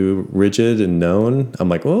too rigid and known, I'm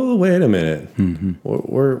like, oh, wait a minute.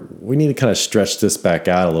 We need to kind of stretch this back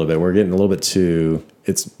out a little bit. We're getting a little bit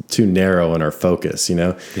it's too narrow in our focus, you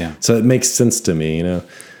know? Yeah. So it makes sense to me, you know?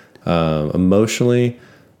 Emotionally,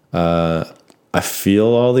 I feel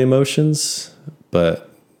all the emotions,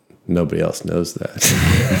 but nobody else knows that.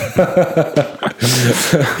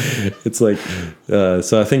 It's like,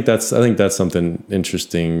 so I think that's something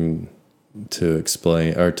interesting to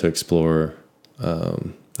explain or to explore.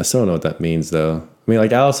 I still don't know what that means though. I mean,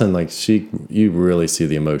 like Allison, like you really see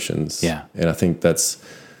the emotions. Yeah. And I think that's,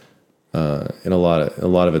 and a lot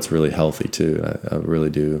of it's really healthy too. I really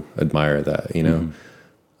do admire that, you know?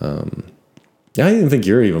 I even think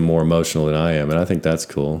you're even more emotional than I am. And I think that's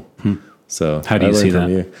cool. So how do you see that?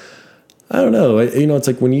 You. I don't know. You know, it's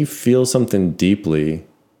like when you feel something deeply,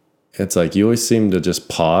 it's like you always seem to just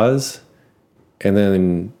pause and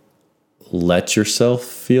then let yourself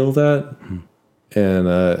feel that. And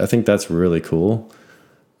I think that's really cool.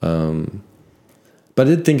 But I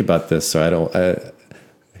did think about this, so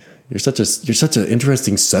you're such an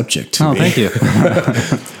interesting subject to me. Oh, thank you.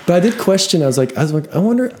 But I did question. I was like, I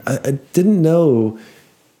wonder. I didn't know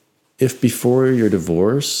if before your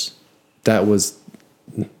divorce that was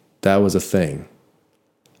a thing.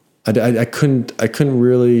 I couldn't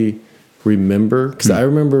really remember because I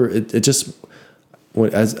remember it just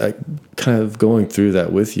as I kind of going through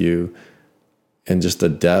that with you. And just the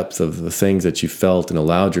depth of the things that you felt and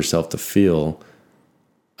allowed yourself to feel,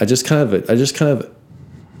 I just kind of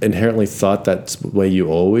inherently thought that's the way you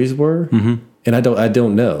always were. And I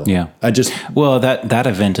don't know. Yeah. Well, that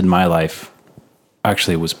event in my life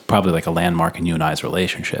actually was probably like a landmark in you and I's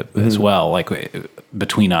relationship as well, like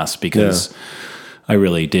between us, because I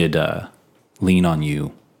really did lean on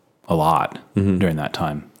you a lot during that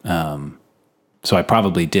time. So I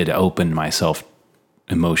probably did open myself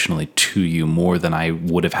emotionally to you more than I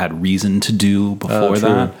would have had reason to do before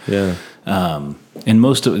that. Yeah. And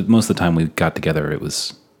most of the time we got together, it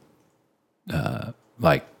was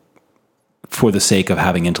like for the sake of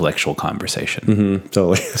having intellectual conversation.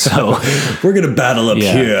 Totally. So we're gonna battle up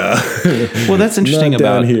here. Well, that's interesting Not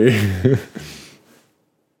about down here.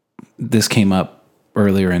 this came up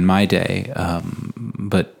earlier in my day,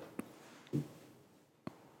 but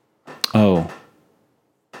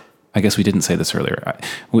I guess we didn't say this earlier.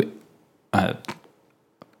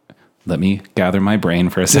 Let me gather my brain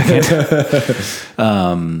for a second.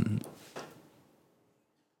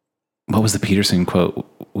 What was the Peterson quote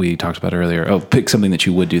we talked about earlier? Oh, pick something that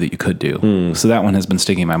you would do that you could do. So that one has been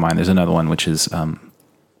sticking in my mind. There's another one, which is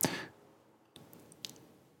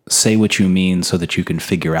say what you mean so that you can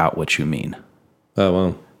figure out what you mean.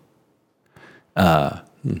 Oh, wow.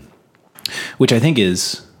 Which I think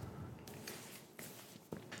is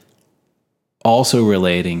also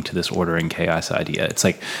relating to this order and chaos idea. It's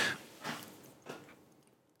like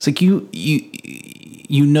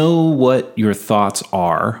you know what your thoughts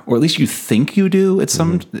are, or at least you think you do at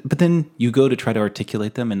some, but then you go to try to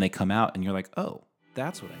articulate them and they come out and you're like, oh,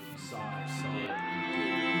 that's what I saw.